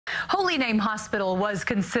Holy Name Hospital was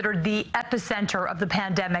considered the epicenter of the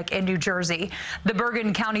pandemic in New Jersey. The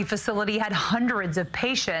Bergen County facility had hundreds of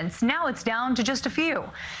patients. Now it's down to just a few.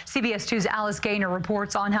 CBS 2's Alice Gaynor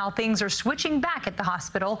reports on how things are switching back at the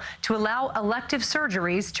hospital to allow elective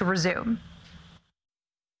surgeries to resume.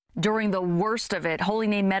 During the worst of it, Holy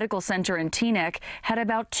Name Medical Center in Teaneck had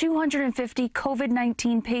about 250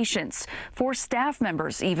 COVID-19 patients. 4 staff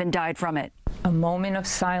members even died from it. A moment of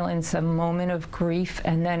silence, a moment of grief,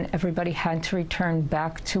 and then everybody had to return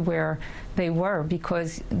back to where they were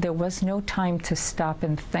because there was no time to stop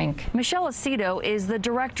and think. Michelle Aceto is the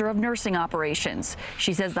director of nursing operations.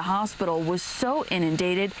 She says the hospital was so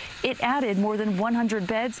inundated, it added more than 100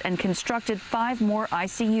 beds and constructed 5 more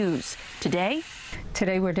ICUs.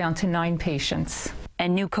 Today we're down to 9 patients.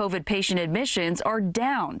 And new COVID patient admissions are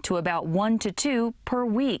down to about 1 to 2 per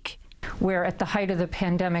week. Where at the height of the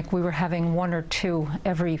pandemic, we were having 1 or 2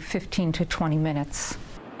 every 15 to 20 minutes.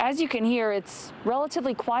 As you can hear, it's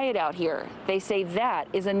relatively quiet out here. They say that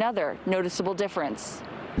is another noticeable difference.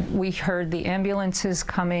 We heard the ambulances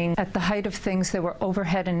coming. At the height of things, there were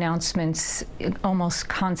overhead announcements, almost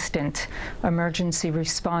constant emergency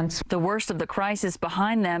response. The worst of the crisis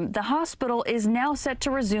behind them, the hospital is now set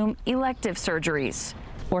to resume elective surgeries.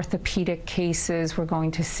 Orthopedic cases, we're going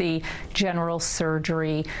to see general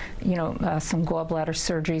surgery, some gallbladder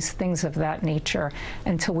surgeries, things of that nature,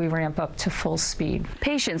 until we ramp up to full speed.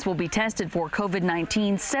 Patients will be tested for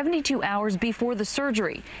COVID-19 72 hours before the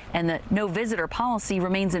surgery, and the no visitor policy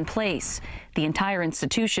remains in place. The entire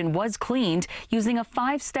institution was cleaned using a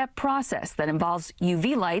 5-step process that involves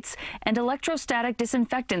UV lights and electrostatic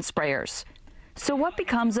disinfectant sprayers. So what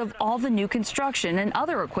becomes of all the new construction and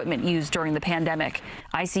other equipment used during the pandemic?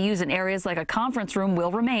 ICUs in areas like a conference room will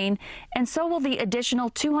remain, and so will the additional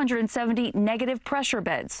 270 negative pressure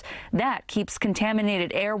beds. That keeps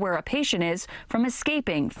contaminated air where a patient is from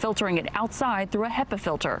escaping, filtering it outside through a HEPA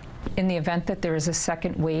filter. In the event that there is a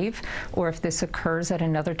second wave, or if this occurs at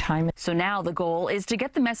another time. So now the goal is to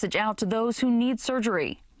get the message out to those who need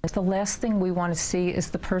surgery. The last thing we want to see is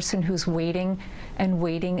the person who's waiting,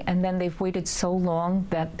 and then they've waited so long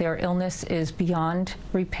that their illness is beyond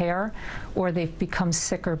repair, or they've become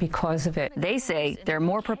sicker because of it. They say they're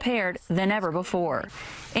more prepared than ever before.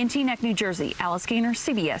 In Teaneck, New Jersey, Alice Gaynor,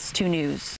 CBS 2 News.